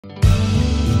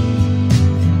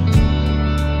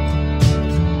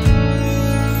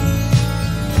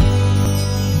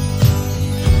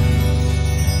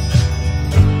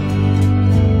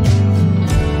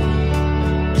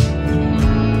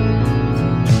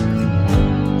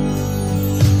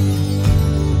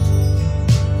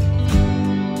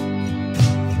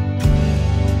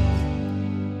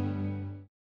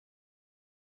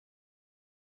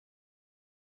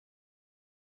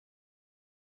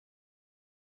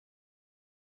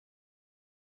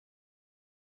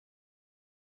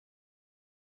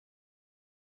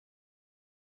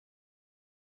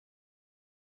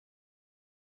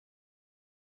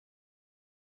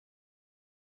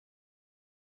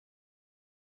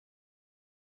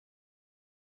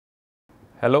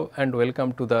Hello and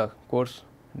welcome to the course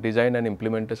Design and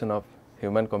Implementation of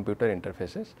Human Computer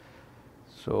Interfaces.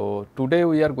 So, today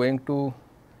we are going to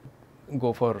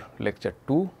go for lecture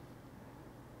 2,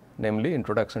 namely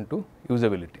Introduction to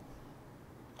Usability.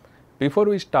 Before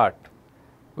we start,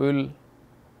 we will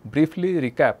briefly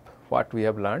recap what we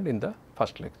have learned in the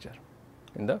first lecture,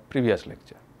 in the previous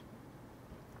lecture.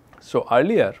 So,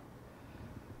 earlier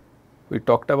we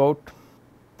talked about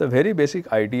the very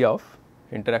basic idea of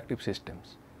interactive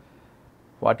systems,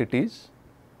 what it is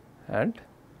and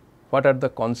what are the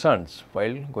concerns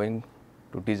while going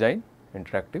to design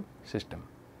interactive system.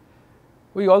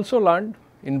 We also learned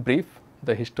in brief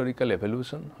the historical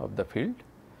evolution of the field,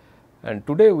 and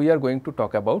today we are going to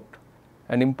talk about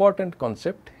an important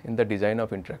concept in the design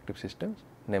of interactive systems,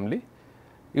 namely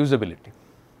usability.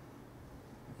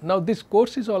 Now, this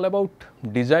course is all about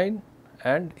design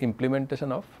and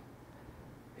implementation of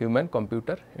human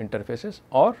computer interfaces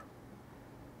or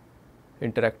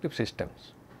interactive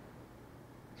systems.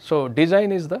 So,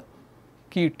 design is the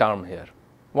key term here,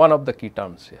 one of the key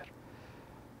terms here.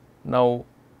 Now,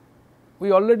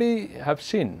 we already have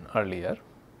seen earlier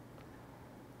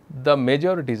the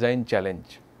major design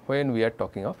challenge when we are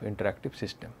talking of interactive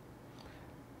system.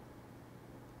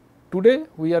 Today,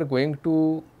 we are going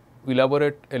to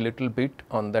elaborate a little bit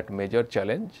on that major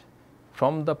challenge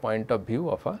from the point of view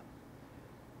of a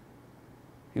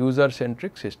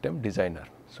user-centric system designer.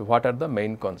 So, what are the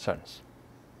main concerns?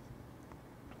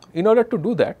 In order to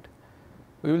do that,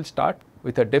 we will start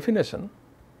with a definition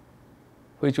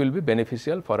which will be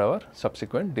beneficial for our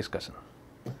subsequent discussion.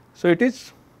 So, it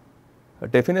is a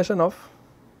definition of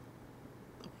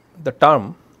the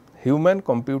term human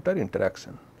computer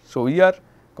interaction. So, we are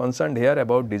concerned here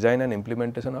about design and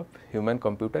implementation of human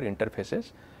computer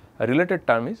interfaces. A related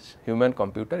term is human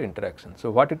computer interaction.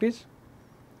 So, what it is?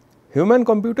 Human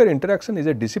computer interaction is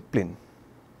a discipline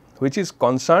which is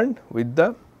concerned with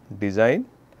the design,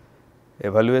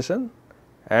 evaluation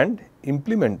and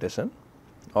implementation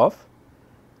of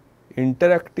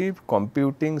interactive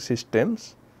computing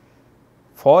systems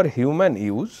for human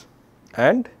use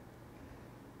and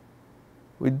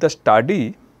with the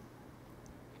study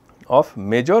of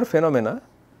major phenomena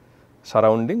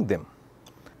surrounding them.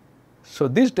 So,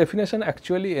 this definition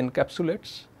actually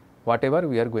encapsulates whatever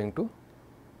we are going to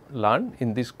learn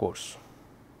in this course.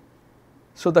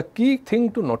 So, the key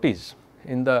thing to notice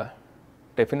in the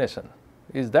definition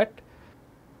is that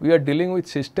we are dealing with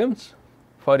systems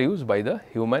for use by the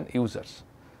human users.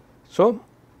 So,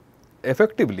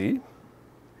 effectively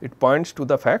it points to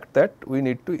the fact that we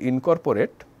need to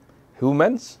incorporate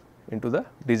humans into the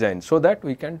design, so that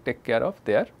we can take care of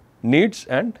their needs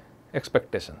and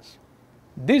expectations.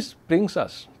 This brings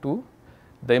us to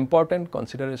the important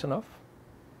consideration of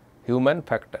human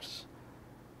factors,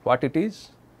 what it is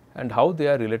and how they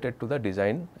are related to the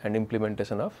design and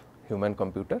implementation of human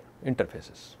computer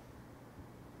interfaces.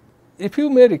 If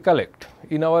you may recollect,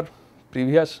 in our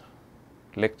previous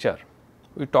lecture,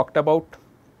 we talked about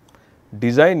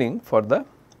designing for the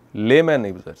layman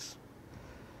users.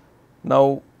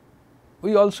 Now,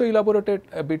 we also elaborated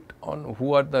a bit on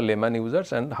who are the layman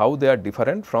users and how they are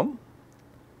different from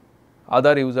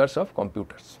other users of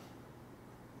computers.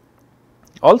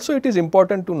 Also, it is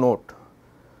important to note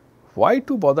why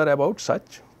to bother about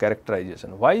such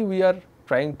characterization, why we are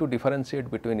trying to differentiate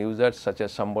between users such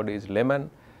as somebody is layman,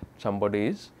 somebody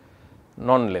is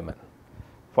non-layman,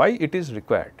 why it is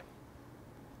required.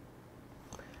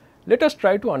 Let us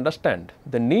try to understand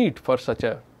the need for such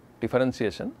a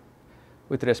differentiation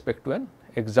with respect to an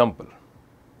example.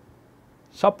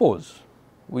 Suppose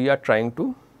we are trying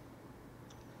to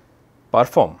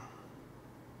perform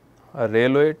a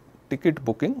railway ticket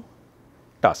booking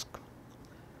task.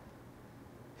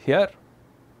 Here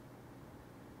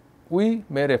we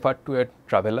may refer to a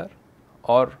traveler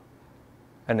or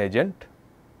an agent,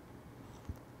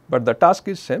 but the task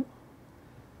is same,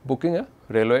 booking a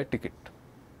railway ticket.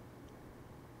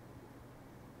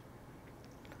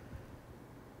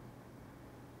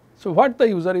 So, what the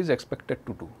user is expected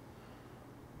to do?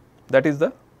 That is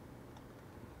the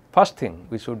first thing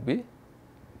we should be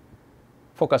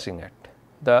focusing at,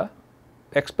 the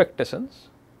expectations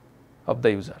of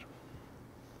the user.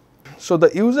 So,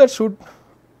 the user should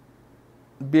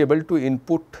be able to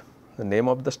input the name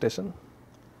of the station,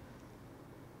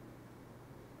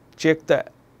 check the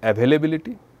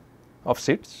availability of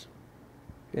seats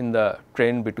in the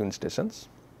train between stations.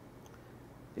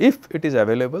 If it is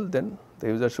available, then the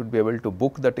user should be able to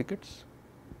book the tickets,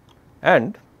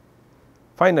 and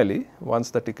finally, once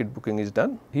the ticket booking is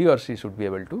done, he or she should be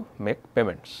able to make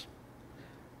payments.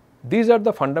 These are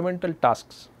the fundamental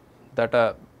tasks that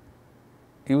a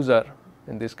user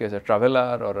in this case a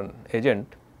traveler or an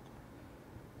agent,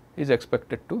 is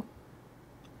expected to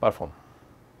perform.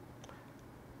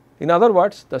 In other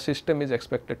words, the system is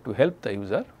expected to help the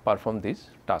user perform these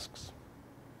tasks.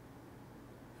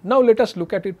 Now, let us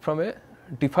look at it from a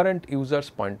different user's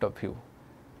point of view.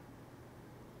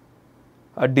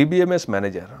 A DBMS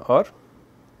manager or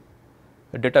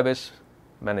a database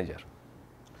manager,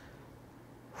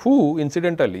 who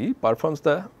incidentally performs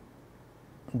the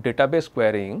database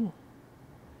querying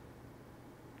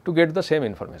to get the same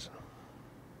information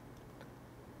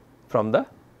from the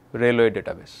railway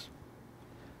database.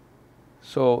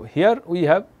 So, here we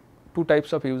have two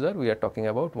types of user we are talking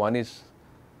about. One is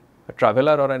a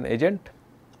traveler or an agent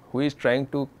who is trying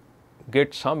to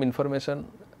get some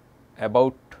information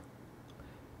about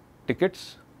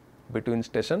tickets between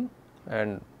station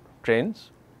and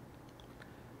trains,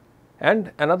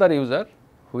 and another user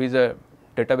who is a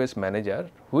database manager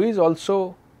who is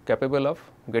also capable of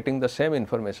getting the same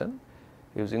information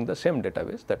using the same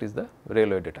database, that is the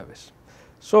railway database.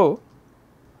 So,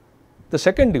 the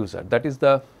second user, that is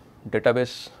the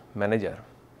database manager,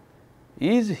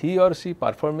 is he or she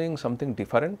performing something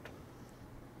different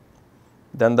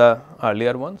than the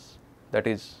earlier ones, that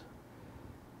is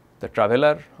the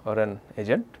traveler or an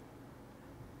agent?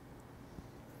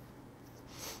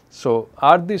 So,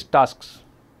 are these tasks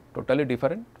totally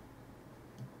different?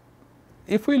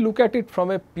 If we look at it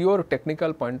from a pure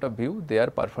technical point of view, they are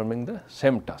performing the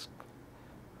same task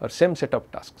or same set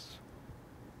of tasks.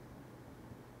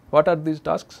 What are these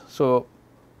tasks? So,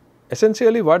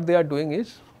 essentially what they are doing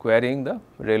is querying the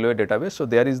railway database. So,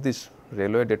 there is this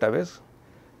railway database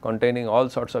containing all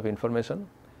sorts of information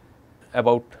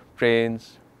about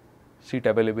trains, seat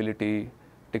availability,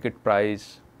 ticket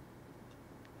price,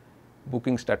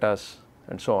 booking status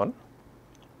and so on.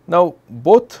 Now,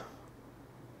 both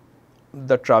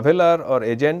the traveler or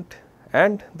agent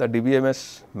and the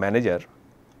DBMS manager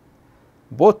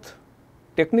both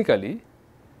technically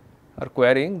are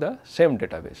querying the same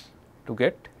database to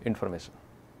get information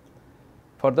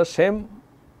for the same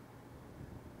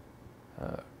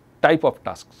type of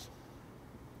tasks.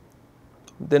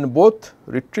 Then both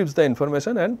retrieves the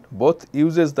information and both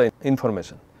uses the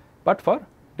information, but for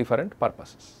different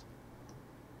purposes.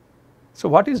 So,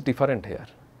 what is different here?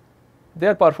 They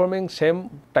are performing same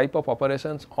type of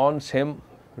operations on same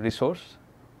resource.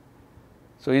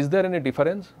 So, is there any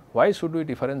difference? Why should we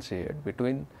differentiate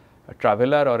between a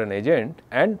traveler or an agent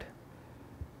and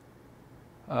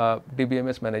a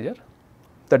DBMS manager?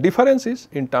 The difference is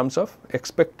in terms of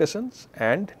expectations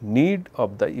and need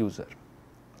of the user.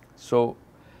 So,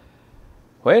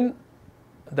 when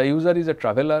the user is a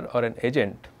traveler or an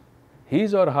agent,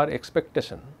 his or her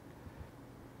expectation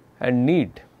and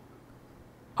need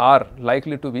are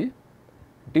likely to be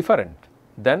different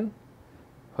than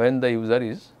when the user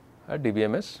is a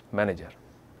DBMS manager.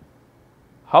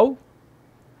 How?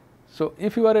 So,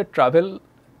 if you are a travel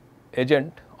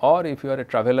agent or if you are a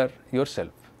traveler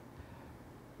yourself,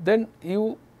 then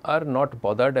you are not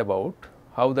bothered about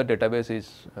how the database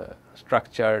is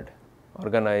structured,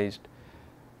 organized,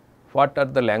 what are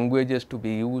the languages to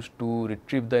be used to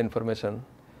retrieve the information,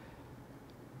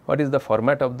 what is the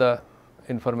format of the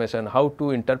information, how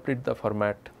to interpret the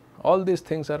format. All these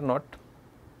things are not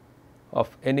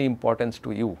of any importance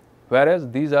to you, whereas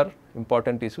these are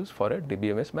important issues for a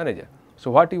DBMS manager.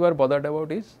 So, what you are bothered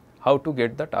about is how to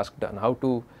get the task done, how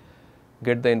to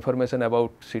get the information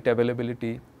about seat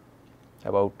availability,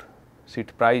 about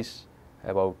seat price,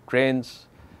 about trains,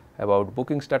 about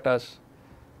booking status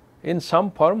in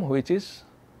some form which is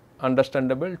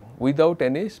understandable without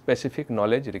any specific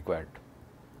knowledge required.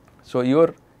 So,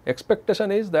 your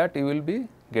expectation is that you will be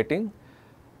getting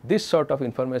this sort of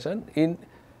information in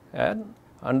an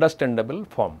understandable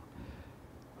form,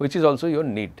 which is also your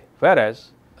need,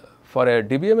 whereas for a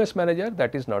DBMS manager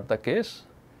that is not the case.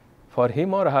 For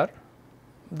him or her,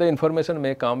 the information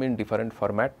may come in different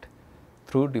format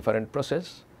through different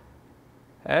process,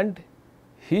 and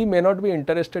he may not be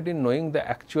interested in knowing the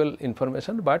actual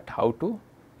information, but how to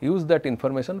use that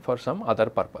information for some other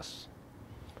purpose.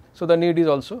 So, the need is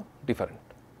also different.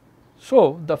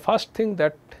 So, the first thing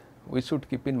that we should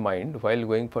keep in mind while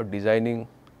going for designing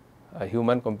a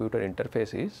human computer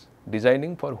interface is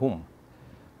designing for whom,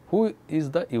 who is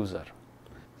the user.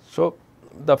 So,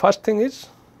 the first thing is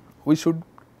we should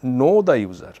know the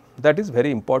user, that is very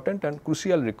important and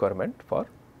crucial requirement for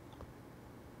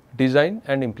design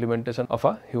and implementation of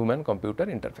a human computer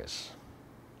interface.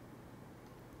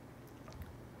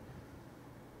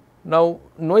 Now,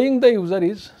 knowing the user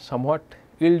is somewhat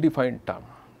ill defined term.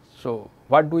 So,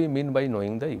 what do we mean by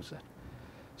knowing the user?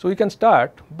 So, we can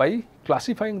start by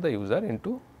classifying the user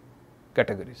into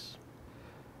categories.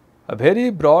 A very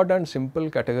broad and simple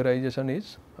categorization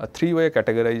is a three-way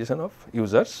categorization of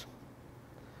users.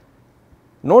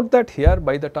 Note that here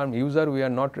by the term user we are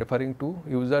not referring to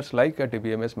users like a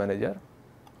DBMS manager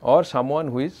or someone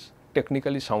who is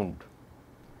technically sound.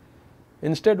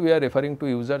 Instead, we are referring to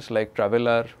users like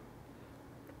traveler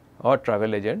or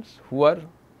travel agents who are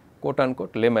quote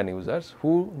unquote layman users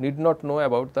who need not know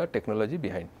about the technology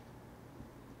behind.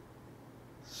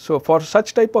 So, for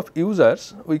such type of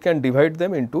users we can divide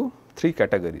them into three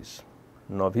categories: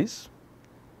 novice,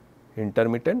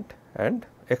 intermittent and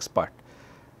expert.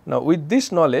 Now, with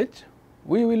this knowledge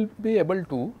we will be able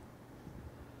to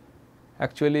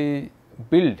actually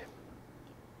build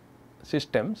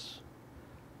systems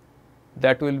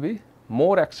that will be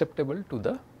more acceptable to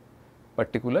the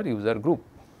particular user group.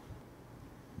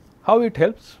 How it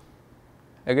helps?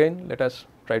 Again, let us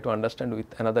try to understand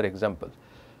with another example.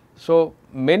 So,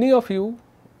 many of you,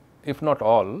 if not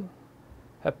all,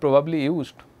 have probably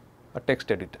used a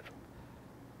text editor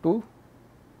to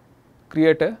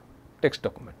create a text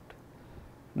document.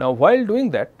 Now, while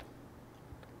doing that,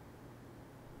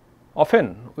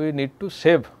 often we need to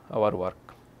save our work.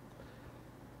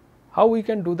 How we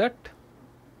can do that?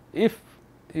 If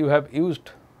you have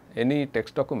used any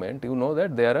text document, you know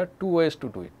that there are two ways to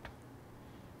do it.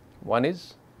 One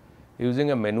is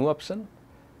using a menu option,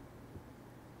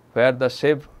 where the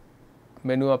save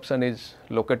menu option is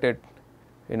located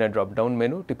in a drop down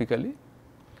menu typically,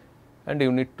 and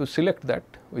you need to select that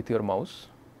with your mouse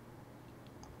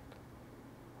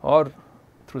or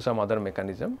through some other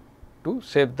mechanism to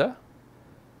save the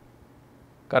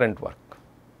current work.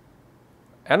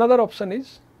 Another option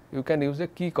is you can use a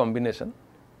key combination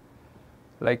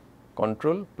like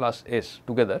Ctrl plus S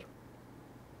together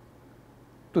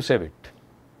to save it.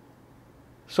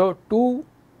 So, two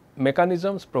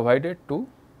mechanisms provided to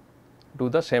do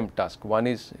the same task. One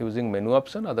is using menu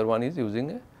option, other one is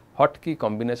using a hotkey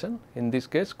combination. In this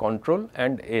case, Ctrl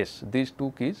and S, these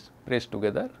two keys pressed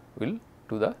together will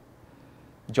do the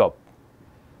job.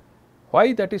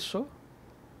 Why that is so?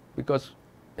 Because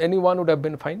any one would have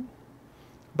been fine,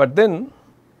 but then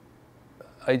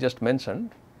I just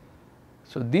mentioned.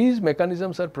 So, these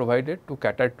mechanisms are provided to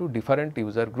cater to different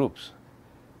user groups.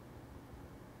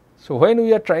 So, when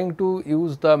we are trying to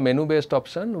use the menu based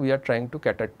option, we are trying to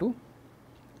cater to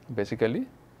basically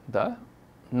the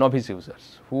novice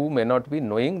users who may not be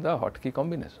knowing the hotkey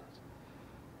combinations.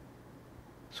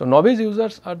 So, novice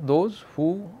users are those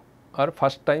who are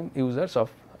first time users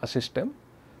of a system.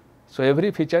 So,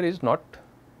 every feature is not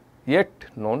yet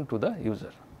known to the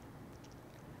user.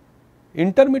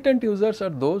 Intermittent users are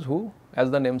those who, as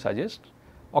the name suggests,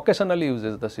 occasionally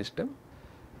uses the system.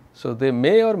 So, they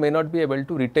may or may not be able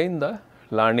to retain the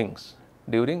learnings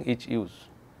during each use,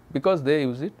 because they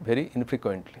use it very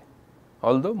infrequently,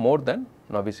 although more than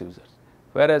novice users.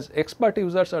 Whereas, expert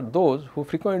users are those who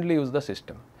frequently use the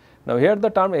system. Now, here the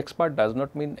term expert does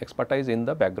not mean expertise in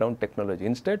the background technology,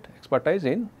 instead expertise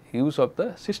in use of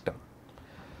the system.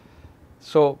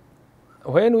 So,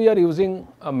 when we are using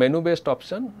a menu based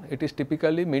option, it is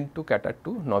typically meant to cater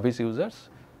to novice users,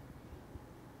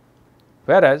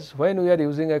 whereas when we are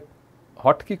using a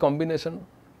hotkey combination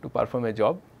to perform a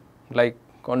job like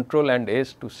Ctrl and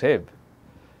S to save,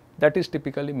 that is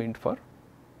typically meant for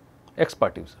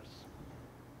expert users.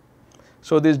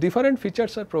 So, these different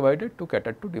features are provided to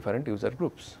cater to different user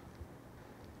groups.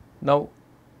 Now,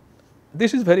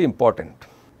 this is very important.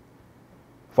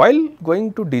 While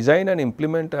going to design and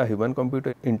implement a human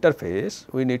computer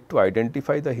interface, we need to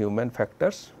identify the human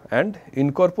factors and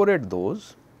incorporate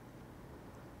those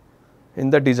in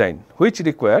the design, which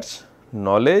requires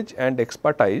knowledge and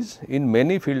expertise in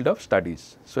many field of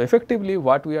studies. So, effectively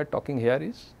what we are talking here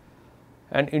is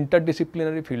an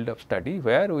interdisciplinary field of study,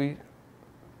 where we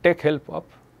take help of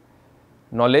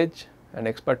knowledge and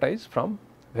expertise from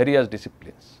various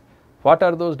disciplines. What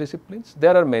are those disciplines?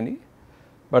 There are many,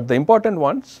 but the important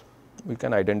ones we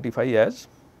can identify as: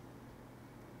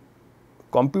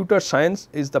 computer science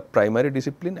is the primary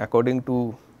discipline according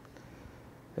to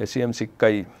SEM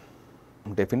Sikkai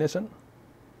definition.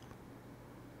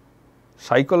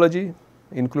 Psychology,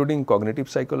 including cognitive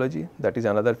psychology, that is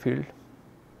another field.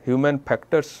 Human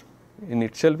factors, in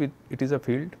itself it is a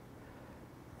field.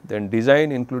 Then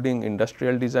design, including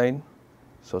industrial design,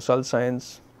 social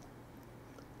science,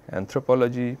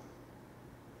 anthropology,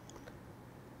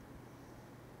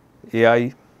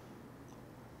 AI,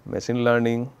 machine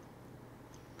learning,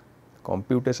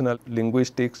 computational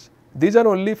linguistics. These are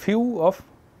only few of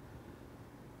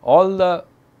all the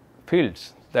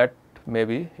fields that may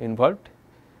be involved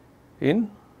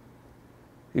in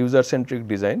user centric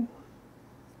design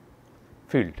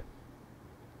field.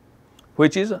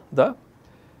 which is the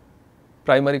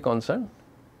primary concern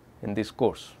in this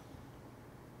course.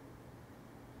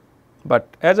 But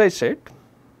as I said,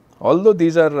 although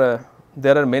these are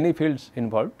there are many fields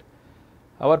involved,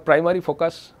 our primary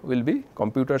focus will be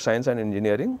computer science and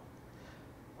engineering,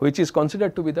 which is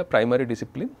considered to be the primary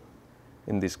discipline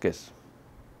in this case.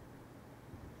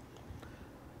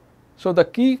 So, the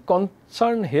key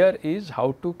concern here is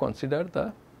how to consider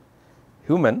the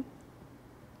human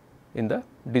in the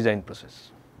design process.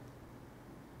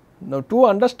 Now, to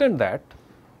understand that,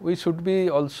 we should be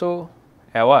also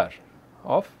aware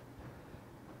of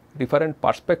different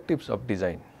perspectives of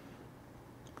design.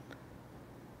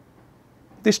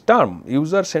 This term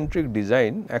user centric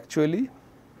design actually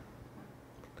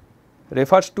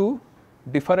refers to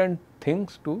different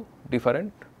things to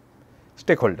different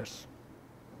stakeholders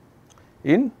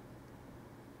in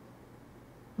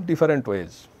different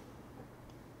ways.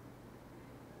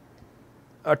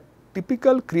 A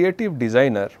typical creative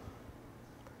designer,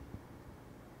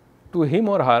 to him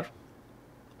or her,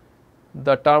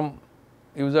 the term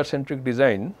user centric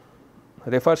design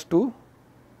refers to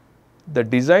the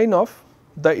design of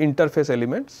the interface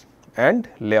elements and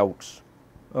layouts,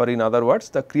 or in other words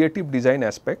the creative design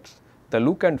aspects, the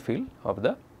look and feel of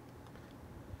the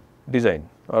design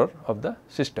or of the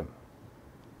system.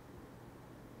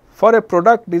 For a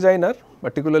product designer,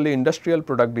 particularly industrial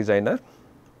product designer,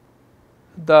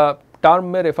 the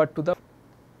term may refer to the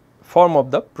form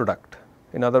of the product,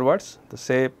 in other words the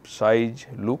shape, size,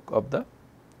 look of the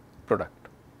product.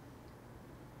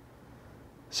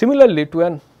 Similarly, to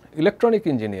an electronic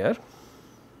engineer,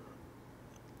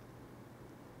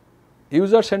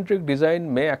 user centric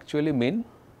design may actually mean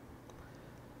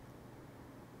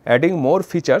adding more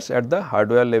features at the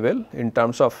hardware level in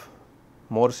terms of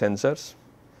more sensors,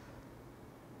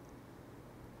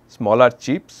 smaller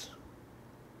chips,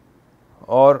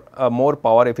 or a more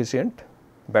power efficient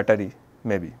battery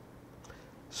maybe.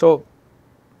 So,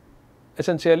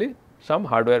 essentially some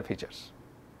hardware features.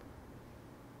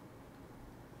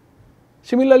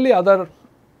 Similarly, other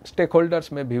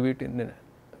stakeholders may view it in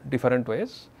different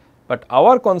ways, but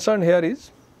our concern here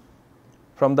is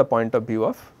from the point of view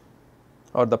of,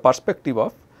 or the perspective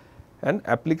of, an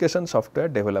application software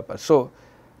developer. So,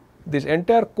 this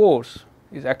entire course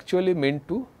is actually meant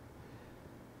to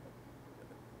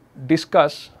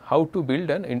discuss how to build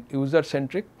an user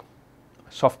centric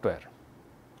software.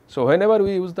 So, whenever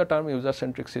we use the term user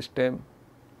centric system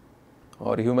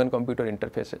or human computer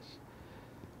interfaces,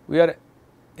 we are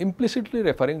implicitly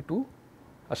referring to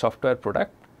a software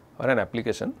product or an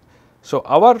application. So,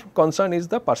 our concern is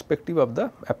the perspective of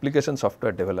the application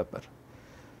software developer,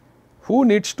 who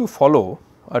needs to follow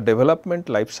a development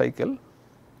life cycle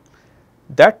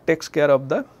that takes care of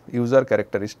the user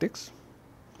characteristics,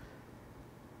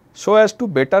 so as to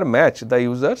better match the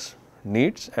user's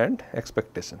needs and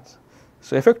expectations.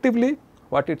 So, effectively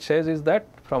what it says is that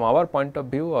from our point of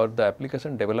view or the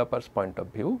application developer's point of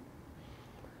view,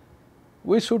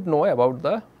 we should know about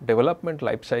the development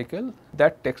life cycle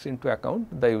that takes into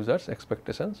account the user's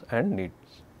expectations and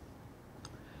needs.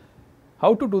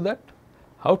 How to do that?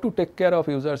 How to take care of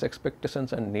users'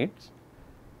 expectations and needs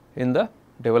in the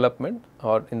development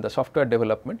or in the software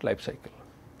development life cycle.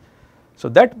 So,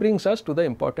 that brings us to the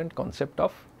important concept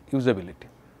of usability.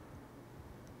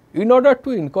 In order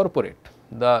to incorporate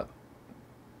the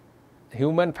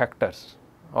human factors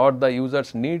or the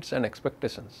user's needs and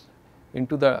expectations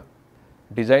into the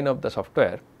design of the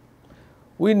software,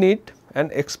 we need an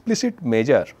explicit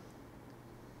measure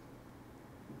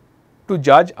to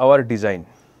judge our design,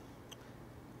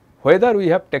 whether we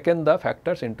have taken the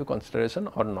factors into consideration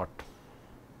or not.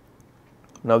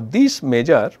 Now, this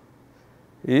measure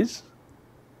is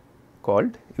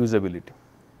called usability.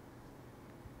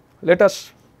 Let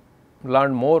us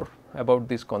learn more about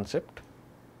this concept.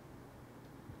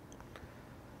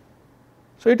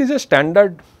 So, it is a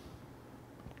standard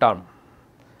term.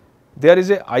 There is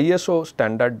a ISO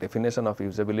standard definition of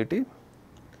usability,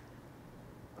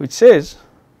 which says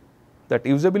that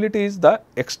usability is the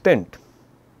extent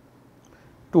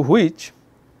to which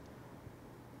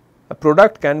a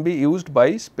product can be used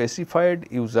by specified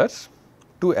users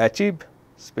to achieve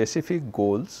specific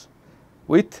goals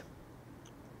with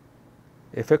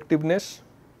effectiveness,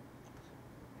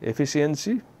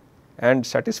 efficiency and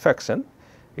satisfaction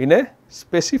in a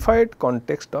specified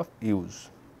context of use.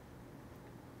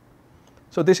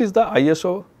 So, this is the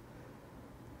ISO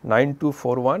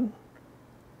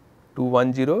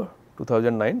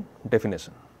 9241-210-2009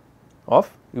 definition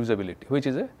of usability, which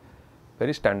is a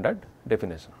very standard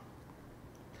definition.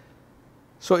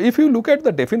 So, if you look at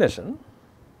the definition,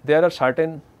 there are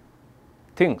certain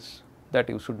things that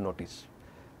you should notice,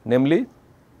 namely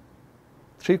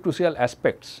 3 crucial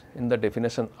aspects in the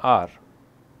definition are: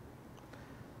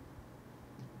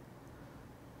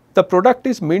 the product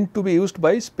is meant to be used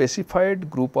by specified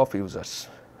group of users,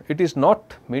 it is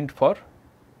not meant for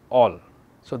all.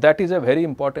 So, that is a very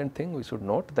important thing we should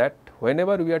note, that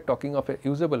whenever we are talking of a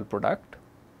usable product,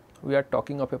 we are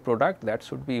talking of a product that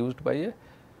should be used by a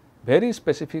very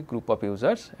specific group of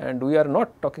users, and we are not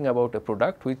talking about a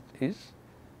product which is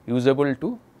usable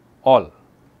to all.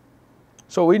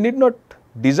 So, we need not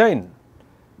design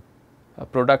a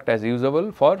product as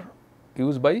usable for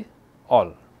use by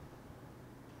all.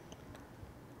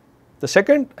 The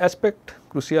second aspect,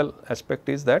 crucial aspect,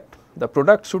 is that the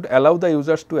product should allow the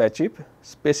users to achieve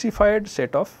specified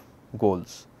set of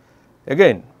goals.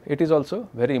 Again, it is also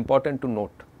very important to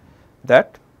note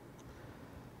that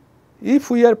if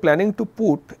we are planning to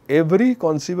put every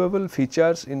conceivable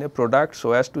features in a product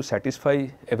so as to satisfy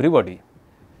everybody,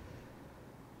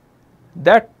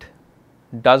 that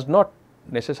does not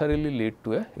necessarily lead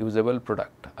to a usable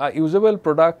product. A usable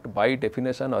product by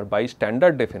definition or by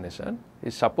standard definition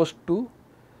is supposed to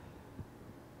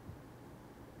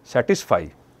satisfy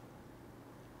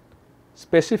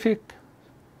specific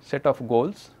set of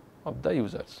goals of the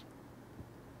users.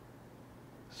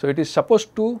 So, it is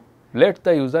supposed to let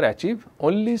the user achieve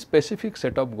only specific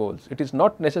set of goals. It is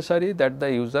not necessary that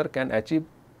the user can achieve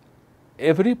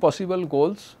every possible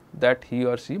goals that he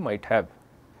or she might have.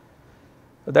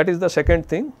 So, that is the second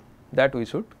thing that we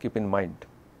should keep in mind.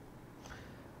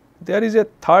 There is a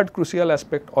third crucial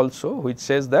aspect also, which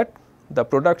says that the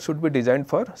product should be designed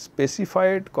for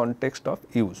specified context of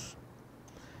use.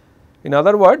 In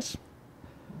other words,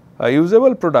 a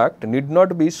usable product need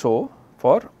not be so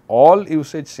for all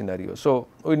usage scenarios. So,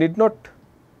 we need not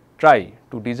try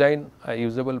to design a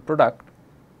usable product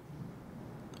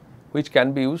which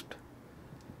can be used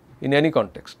in any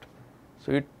context.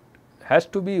 So, it has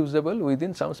to be usable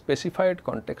within some specified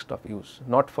context of use,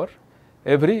 not for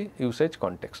every usage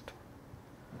context.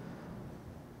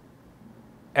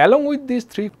 Along with these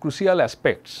 3 crucial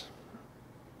aspects,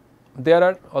 there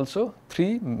are also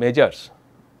 3 measures,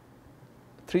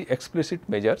 3 explicit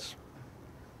measures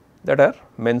that are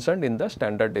mentioned in the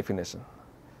standard definition.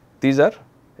 These are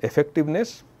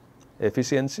effectiveness,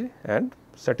 efficiency and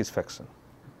satisfaction.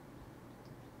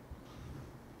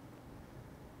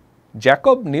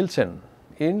 Jacob Nielsen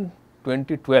in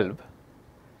 2012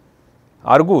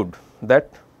 argued that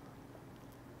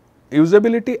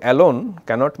usability alone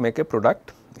cannot make a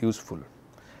product useful.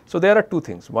 So, there are 2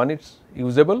 things, one is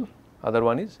usable, other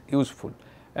one is useful,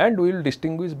 and we will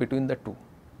distinguish between the 2.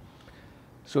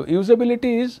 So,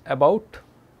 usability is about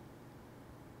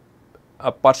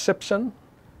a perception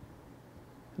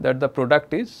that the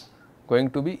product is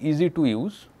going to be easy to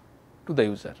use to the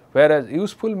user, whereas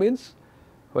useful means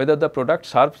whether the product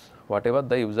serves whatever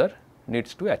the user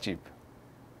needs to achieve.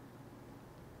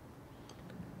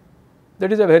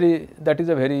 That is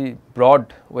a very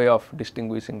broad way of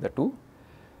distinguishing the 2,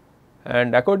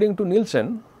 and according to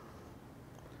Nielsen,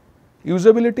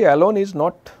 usability alone is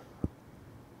not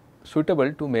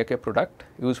suitable to make a product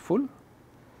useful.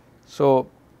 So,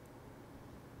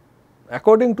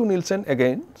 according to Nielsen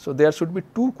again, so there should be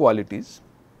 2 qualities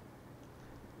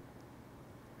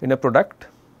in a product,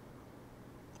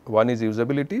 one is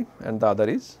usability and the other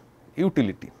is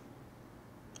utility.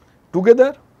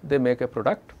 Together they make a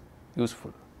product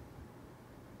useful.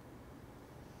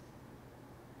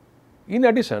 In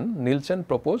addition, Nielsen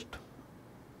proposed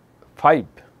 5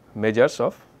 measures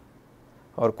of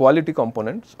or quality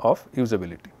components of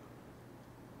usability.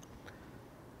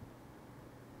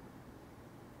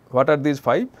 What are these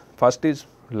 5? First is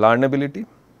learnability,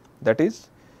 that is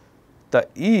the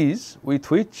ease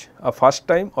with which a first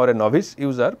time or a novice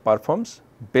user performs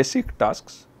basic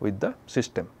tasks with the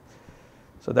system.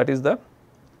 So, that is the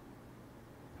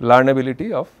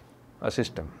learnability of a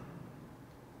system.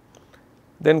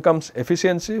 Then comes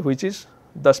efficiency, which is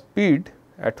the speed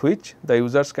at which the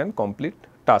users can complete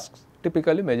tasks,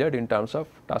 typically measured in terms of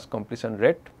task completion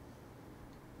rate.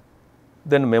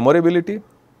 Then memorability,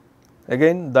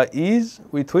 again the ease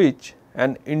with which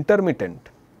an intermittent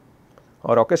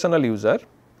or occasional user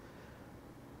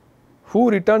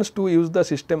who returns to use the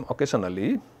system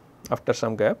occasionally after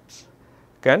some gaps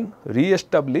can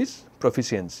re-establish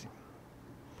proficiency.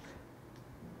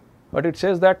 But it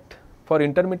says that for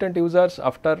intermittent users,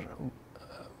 after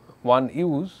one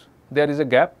use there is a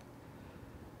gap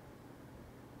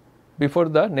before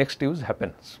the next use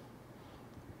happens.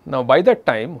 Now, by that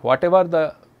time whatever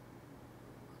the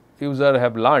user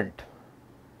have learnt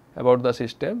about the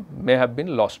system may have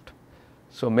been lost.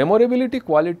 So, memorability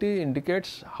quality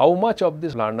indicates how much of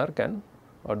this learner can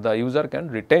or the user can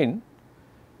retain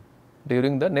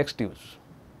during the next use,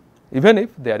 even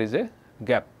if there is a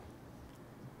gap.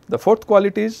 The fourth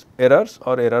quality is errors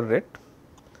or error rate,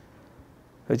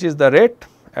 which is the rate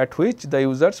at which the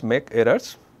users make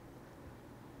errors.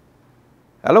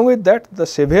 Along with that, the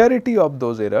severity of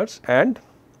those errors and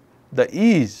the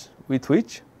ease with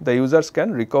which the users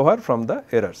can recover from the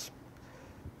errors.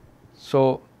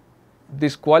 So,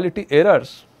 these quality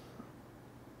errors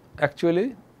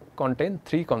actually contain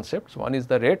three concepts. One is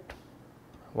the rate,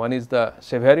 one is the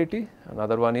severity,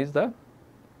 another one is the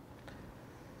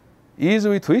ease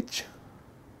with which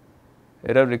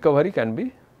error recovery can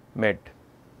be made.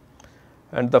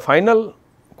 And the final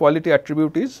quality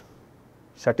attribute is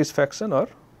satisfaction or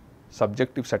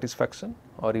subjective satisfaction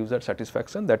or user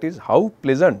satisfaction, that is how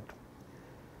pleasant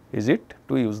is it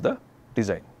to use the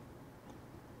design.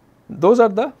 Those are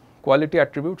the quality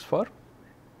attributes for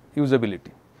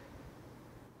usability.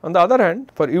 On the other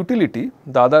hand, for utility,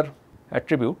 the other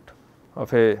attribute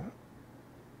of a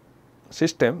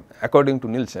system according to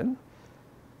Nielsen,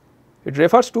 it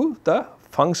refers to the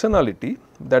functionality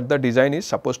that the design is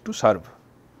supposed to serve.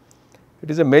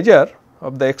 It is a measure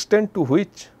of the extent to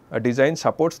which a design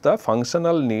supports the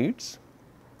functional needs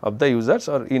of the users,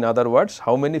 or in other words,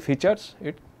 how many features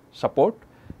it support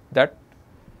that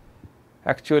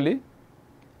actually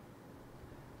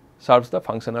serves the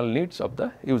functional needs of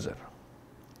the user.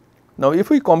 Now,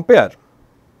 if we compare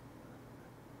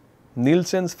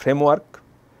Nielsen's framework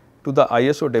to the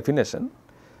ISO definition,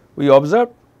 we observe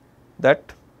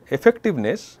that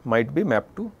effectiveness might be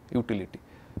mapped to utility.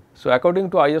 So,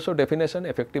 according to ISO definition,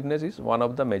 effectiveness is one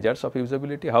of the measures of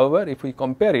usability. However, if we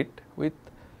compare it with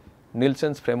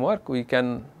Nielsen's framework, we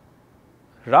can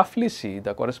roughly see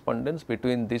the correspondence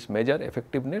between this measure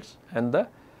effectiveness and the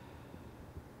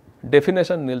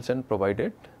definition Nielsen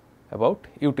provided about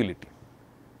utility.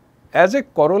 As a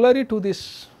corollary to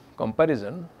this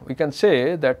comparison, we can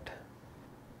say that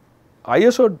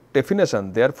ISO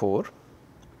definition therefore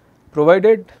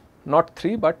provided not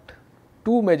 3 but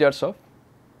 2 measures of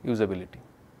usability,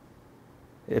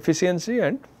 efficiency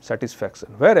and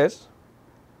satisfaction, whereas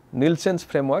Nielsen's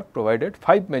framework provided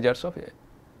 5 measures of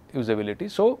usability.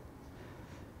 So,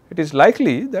 it is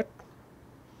likely that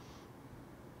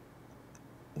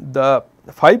the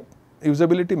 5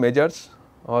 usability measures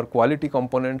or quality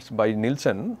components by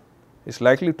Nielsen is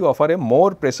likely to offer a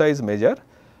more precise measure.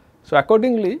 So,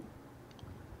 accordingly,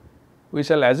 we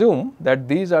shall assume that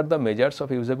these are the measures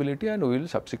of usability and we will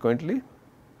subsequently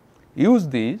use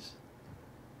these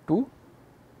to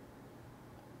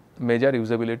measure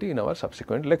usability in our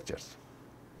subsequent lectures.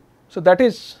 So, that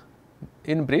is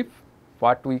in brief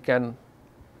what we can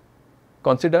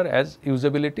consider as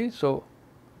usability. So,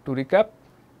 to recap,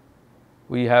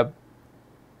 we have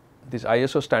this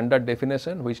ISO standard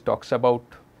definition which talks about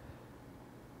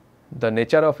the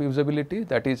nature of usability,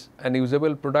 that is, an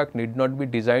usable product need not be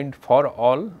designed for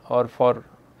all or for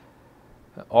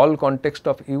all context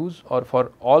of use or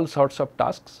for all sorts of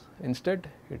tasks. Instead,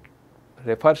 it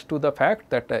refers to the fact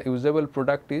that a usable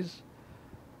product is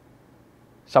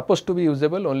supposed to be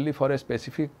usable only for a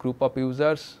specific group of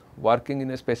users working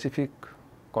in a specific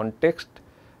context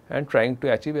and trying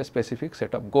to achieve a specific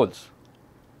set of goals.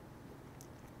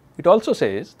 It also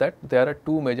says that there are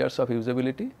 2 measures of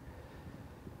usability,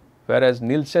 whereas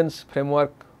Nielsen's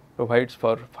framework provides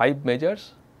for 5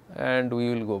 measures and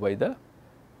we will go by the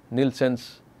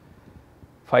Nielsen's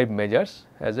 5 measures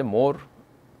as a more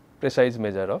precise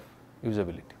measure of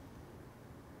usability.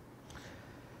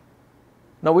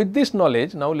 Now, with this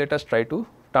knowledge, now let us try to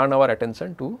turn our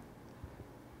attention to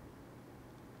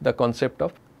the concept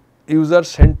of user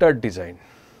centered design.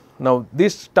 Now,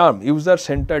 this term user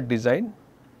centered design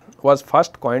was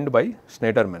first coined by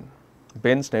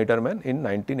Ben Shneiderman in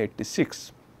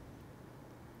 1986.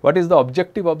 What is the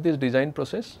objective of this design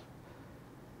process?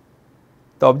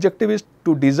 The objective is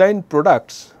to design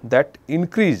products that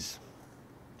increase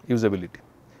usability.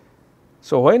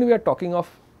 So, when we are talking of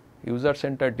user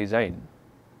centered design,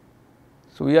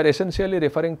 so we are essentially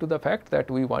referring to the fact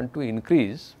that we want to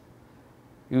increase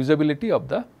usability of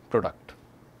the product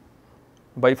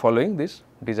by following this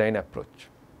design approach.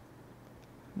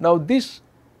 Now, this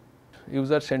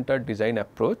user centered design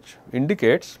approach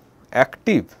indicates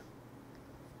active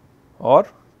or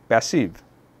passive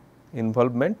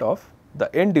involvement of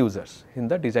the end users in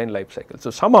the design life cycle.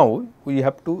 So, somehow we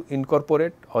have to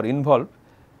incorporate or involve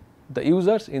the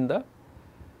users in the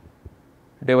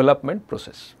development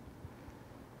process.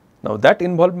 Now, that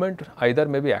involvement either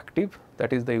may be active,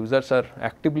 that is, the users are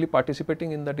actively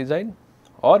participating in the design,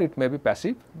 or it may be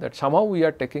passive, that somehow we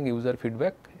are taking user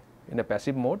feedback in a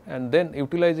passive mode and then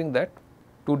utilizing that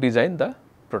to design the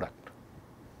product.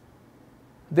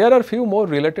 There are few more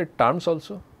related terms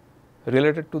also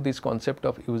related to this concept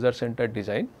of user centered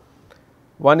design.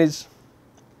 One is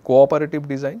cooperative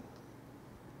design,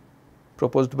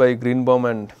 proposed by Greenbaum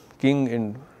and King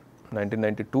in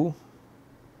 1992,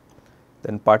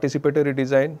 then participatory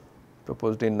design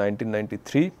proposed in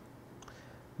 1993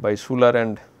 by Schuler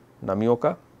and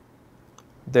Namioka,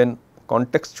 then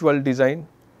contextual design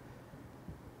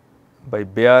by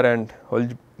Baer and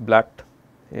Holzblatt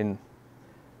in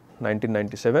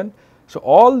 1997. So,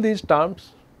 all these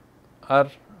terms are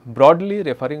broadly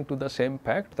referring to the same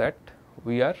fact that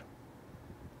we are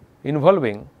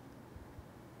involving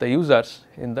the users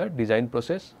in the design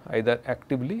process either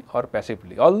actively or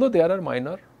passively, although there are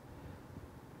minor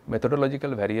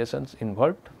methodological variations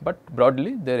involved, but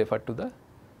broadly they refer to the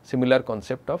similar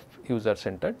concept of user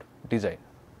centered design.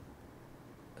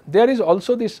 There is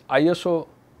also this ISO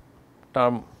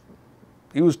term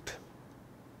used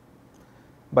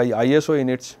by ISO in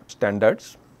its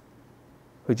standards,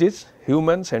 which is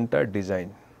human centered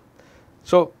design.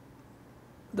 So,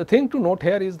 the thing to note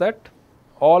here is that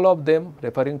all of them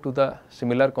referring to the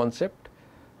similar concept,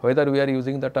 whether we are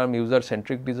using the term user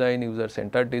centric design, user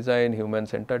centered design, human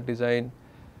centered design,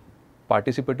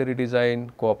 participatory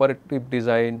design, cooperative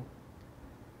design,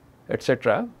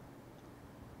 etc.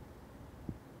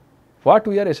 What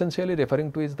we are essentially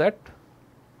referring to is that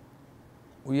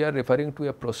we are referring to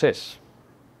a process,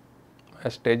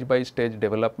 a stage by stage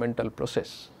developmental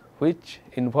process, which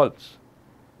involves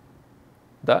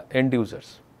the end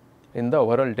users in the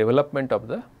overall development of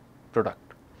the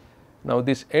product. Now,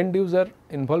 this end user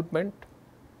involvement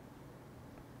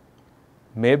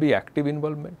may be active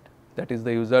involvement, that is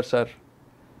the users are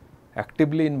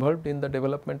actively involved in the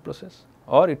development process,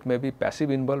 or it may be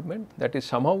passive involvement, that is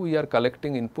somehow we are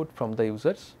collecting input from the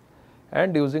users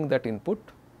and using that input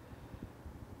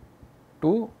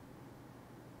to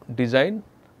design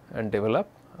and develop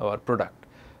our product.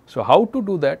 So, how to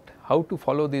do that, how to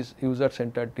follow this user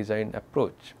centered design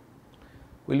approach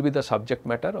will be the subject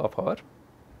matter of our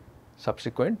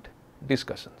subsequent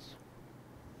discussions.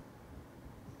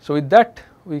 So, with that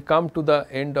we come to the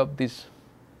end of this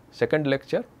second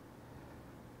lecture.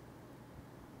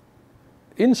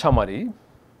 In summary,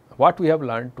 what we have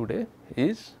learned today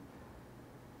is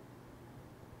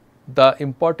the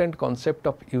important concept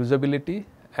of usability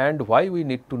and why we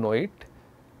need to know it,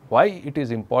 why it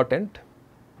is important.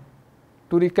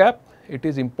 To recap, it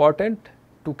is important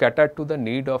to cater to the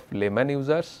need of layman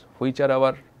users, which are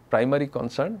our primary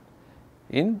concern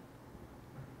in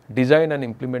design and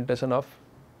implementation of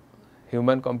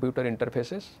human computer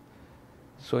interfaces.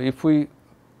 So, if we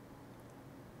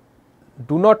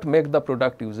do not make the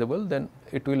product usable, then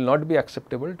it will not be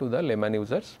acceptable to the layman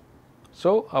users.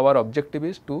 So, our objective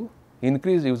is to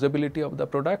increase usability of the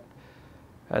product,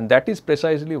 and that is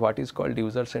precisely what is called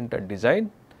user centered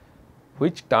design,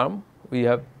 which term we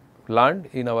have learned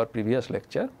in our previous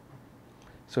lecture.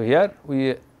 So, here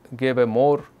we gave a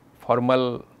more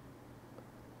formal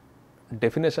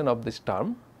definition of this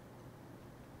term,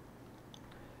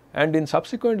 and in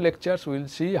subsequent lectures we will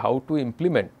see how to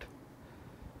implement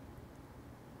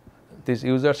this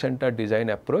user centered design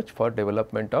approach for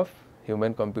development of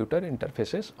human computer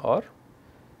interfaces or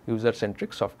user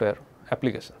centric software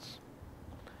applications.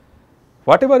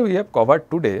 Whatever we have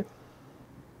covered today,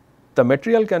 the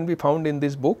material can be found in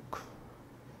this book.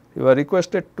 You are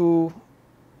requested to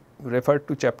refer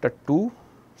to chapter 2,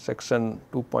 section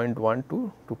 2.1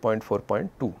 to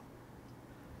 2.4.2.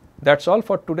 That is all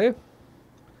for today.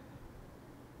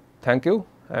 Thank you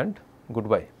and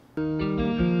goodbye.